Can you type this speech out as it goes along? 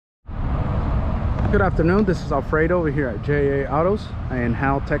Good afternoon, this is Alfredo over here at JA Autos in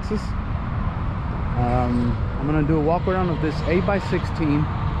Howell, Texas. I'm gonna do a walk around of this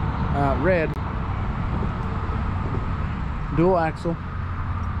 8x16 red dual axle.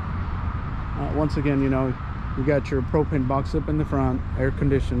 Once again, you know, you got your propane box up in the front, air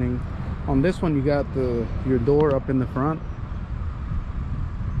conditioning. On this one, you got your door up in the front.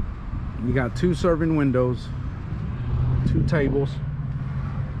 You got 2 serving windows, 2 tables.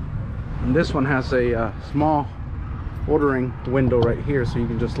 And this one has a small ordering window right here, so you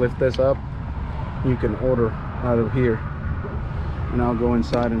can just lift this up. You can order out of here, and I'll go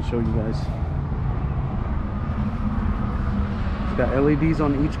inside and show you guys. It's got LEDs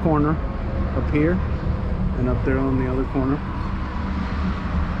on each corner, up here and up there on the other corner.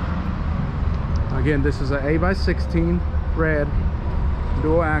 Again, this is an 8x16 red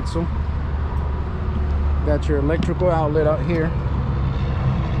dual axle. Got your electrical outlet out here.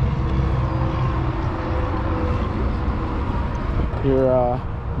 Your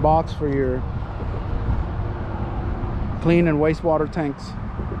box for your clean and wastewater tanks.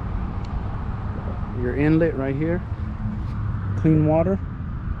 Your inlet right here, clean water,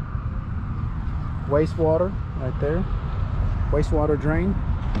 wastewater right there, wastewater drain.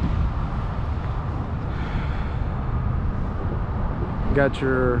 Got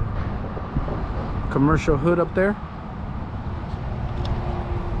your commercial hood up there.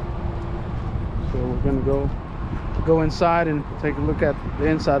 So we're gonna go inside and take a look at the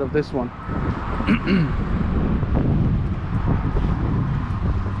inside of this one.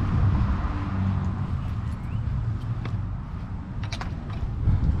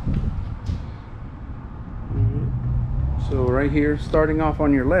 So right here, starting off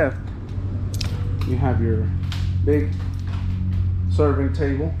on your left, you have your big serving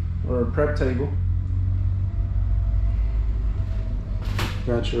table or prep table.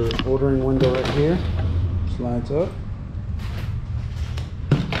 Got your ordering window right here, slides up.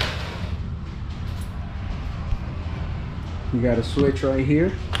 You got a switch right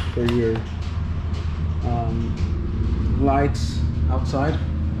here for your lights outside.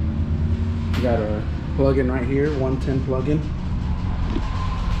 You got a plug-in right here, 110 plug-in.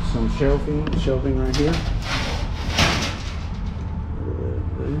 Some shelving right here.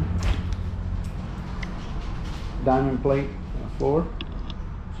 Diamond plate on the floor,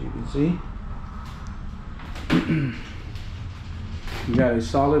 as you can see. You got a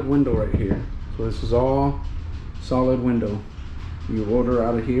solid window right here. So this is all solid window. You order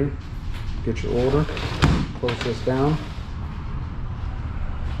out of here, get your order, close this down.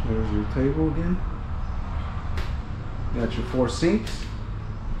 There's your table again. Got your 4 sinks,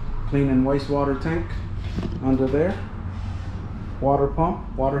 clean and wastewater tank under there, water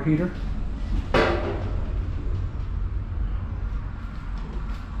pump, water heater.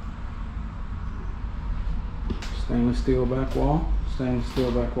 Stainless steel back wall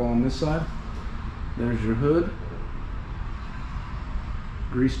on this side. There's your hood,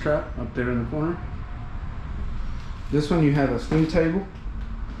 grease trap up there in the corner. This one you have a steam table,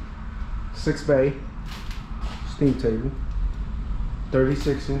 6 bay steam table,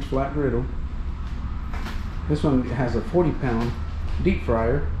 36-inch flat griddle. This one has a 40-pound deep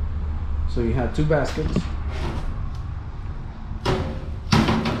fryer, so you have 2 baskets.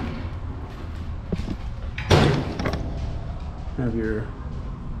 Have your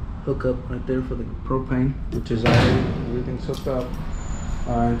hookup right there for the propane, which is already, everything's hooked up,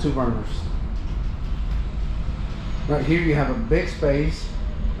 and 2 burners. Right here you have a big space.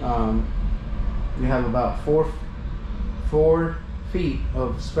 You have about 4 feet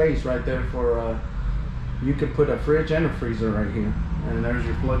of space right there for you could put a fridge and a freezer right here. And there's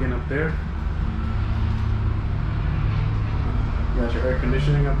your plug-in up there. You got your air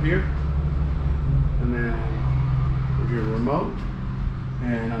conditioning up here, and then your remote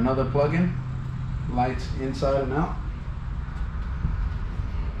and another plug-in, lights inside and out,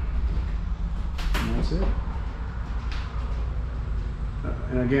 and that's it.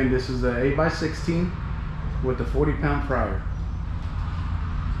 And again, this is the 8x16 with the 40-pound fryer.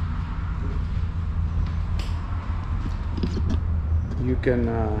 You can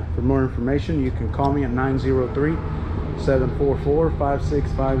for more information, you can call me at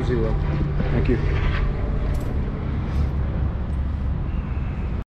 903-744-5650. Thank you.